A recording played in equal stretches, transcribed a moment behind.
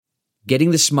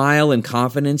Getting the smile and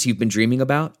confidence you've been dreaming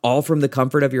about, all from the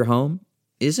comfort of your home,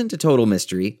 isn't a total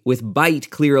mystery with Bite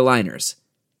clear aligners.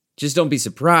 Just don't be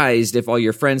surprised if all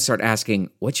your friends start asking,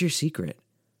 "What's your secret?"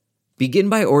 Begin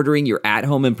by ordering your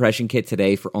at-home impression kit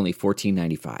today for only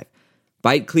 $14.95.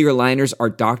 Bite clear aligners are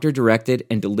doctor-directed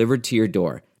and delivered to your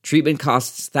door. Treatment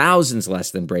costs thousands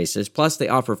less than braces, plus they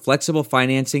offer flexible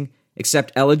financing,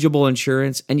 accept eligible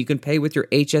insurance, and you can pay with your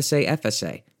HSA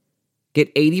FSA. Get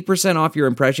 80% off your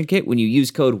impression kit when you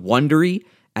use code WONDERY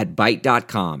at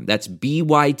Byte.com. That's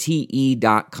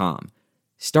BYTE.com.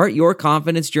 Start your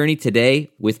confidence journey today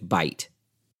with Byte.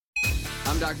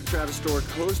 I'm Dr. Travis Stork,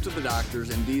 host of The Doctors,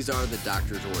 and these are the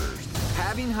doctor's orders.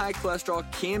 Having high cholesterol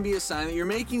can be a sign that you're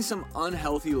making some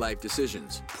unhealthy life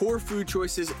decisions. Poor food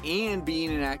choices and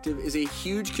being inactive is a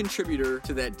huge contributor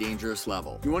to that dangerous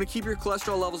level. You want to keep your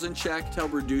cholesterol levels in check to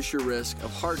help reduce your risk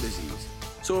of heart disease.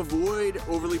 So avoid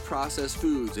overly processed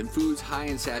foods and foods high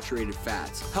in saturated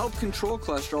fats. Help control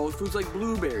cholesterol with foods like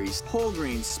blueberries, whole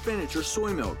grains, spinach, or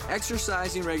soy milk.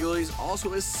 Exercising regularly is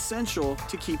also essential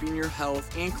to keeping your health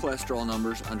and cholesterol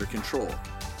numbers under control.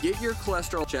 Get your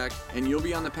cholesterol checked and you'll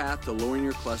be on the path to lowering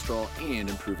your cholesterol and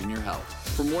improving your health.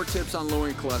 For more tips on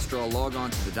lowering cholesterol, log on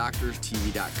to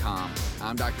thedoctorstv.com.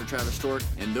 I'm Dr. Travis Stork,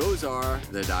 and those are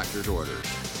the doctor's orders.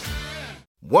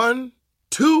 1,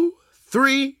 2,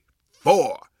 3,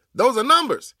 4. Those are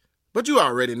numbers, but you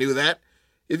already knew that.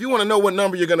 If you want to know what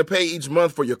number you're going to pay each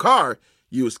month for your car,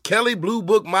 use Kelley Blue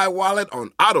Book My Wallet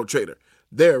on Auto Trader.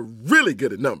 They're really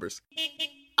good at numbers.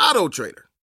 Auto Trader.